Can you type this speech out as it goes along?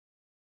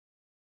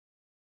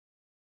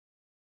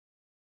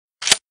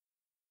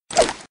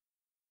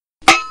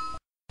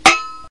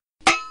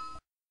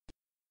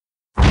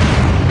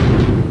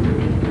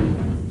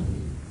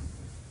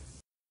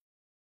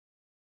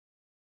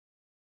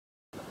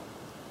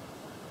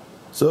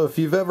So if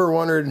you've ever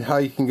wondered how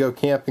you can go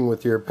camping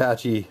with your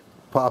Apache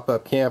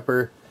pop-up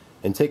camper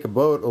and take a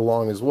boat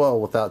along as well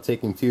without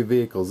taking two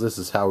vehicles, this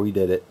is how we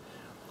did it.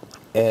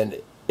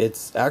 And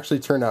it's actually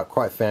turned out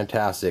quite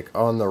fantastic.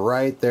 On the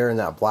right there in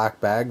that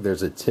black bag,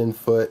 there's a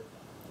 10-foot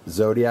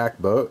Zodiac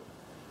boat.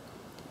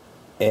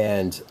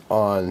 And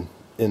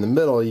in the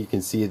middle you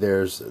can see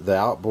there's the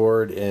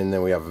outboard, and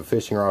then we have a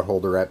fishing rod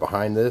holder right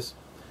behind this.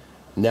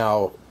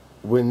 Now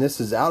when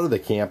this is out of the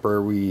camper,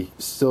 we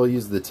still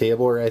use the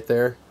table right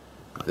there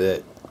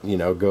that, you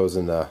know, goes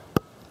in the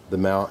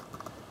mount,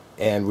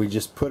 and we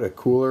just put a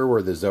cooler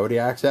where the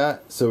Zodiac's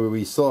at, so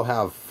we still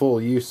have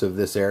full use of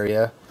this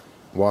area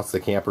once the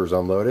camper's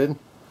unloaded.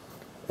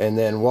 And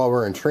then while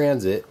we're in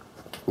transit,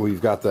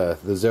 we've got the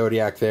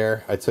Zodiac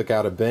there. I took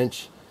out a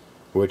bench,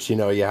 which, you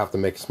know, you have to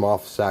make a small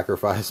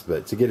sacrifice,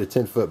 but to get a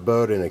 10-foot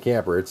boat in a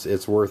camper,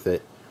 it's worth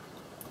it.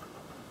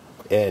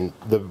 And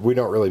we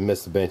don't really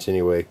miss the bench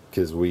anyway,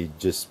 because we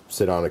just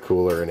sit on a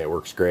cooler and it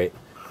works great.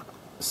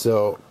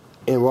 So,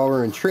 and while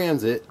we're in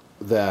transit,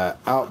 the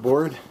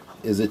outboard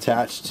is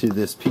attached to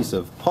this piece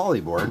of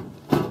polyboard,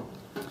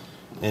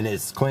 and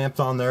it's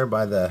clamped on there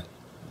by the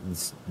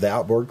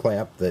outboard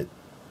clamp that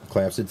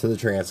clamps it to the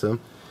transom.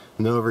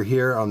 And then over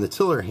here on the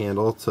tiller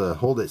handle, to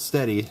hold it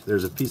steady,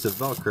 there's a piece of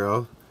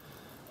Velcro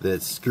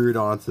that's screwed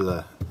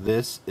onto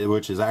this,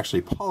 which is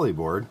actually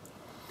polyboard.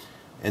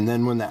 And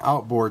then when the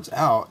outboard's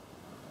out,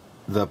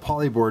 the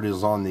polyboard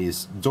is on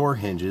these door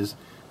hinges,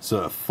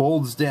 so it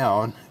folds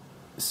down,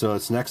 so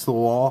it's next to the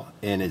wall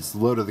and it's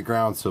low to the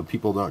ground so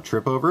people don't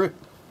trip over it.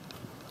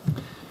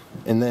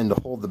 And then to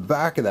hold the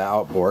back of the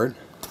outboard,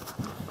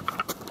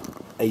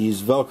 I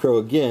use Velcro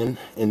again,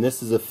 and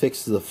this is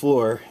affixed to the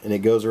floor, and it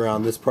goes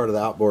around this part of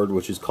the outboard,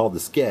 which is called the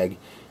skeg,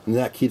 and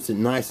that keeps it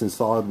nice and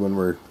solid when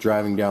we're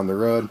driving down the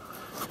road.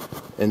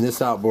 And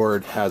this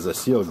outboard has a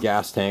sealed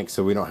gas tank,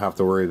 so we don't have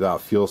to worry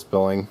about fuel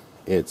spilling.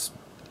 It's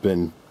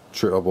been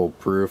trouble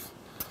proof.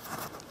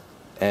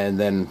 And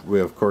then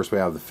of course we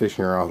have the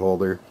fishing rod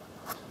holder.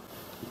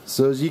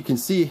 So as you can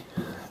see,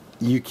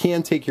 you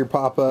can take your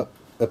pop-up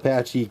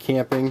Apache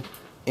camping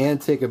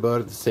and take a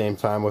boat at the same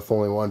time with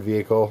only one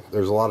vehicle.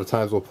 There's a lot of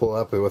times we'll pull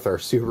up with our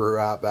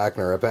Subaru Outback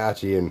and our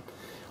Apache, and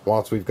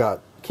once we've got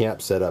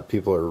camp set up,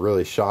 people are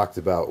really shocked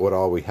about what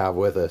all we have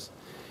with us.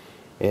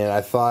 And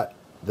I thought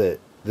that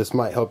this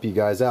might help you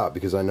guys out,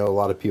 because I know a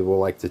lot of people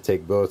like to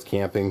take boats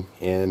camping,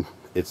 and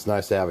it's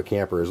nice to have a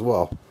camper as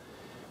well.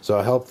 So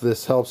I hope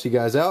this helps you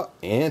guys out,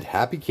 and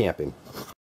happy camping.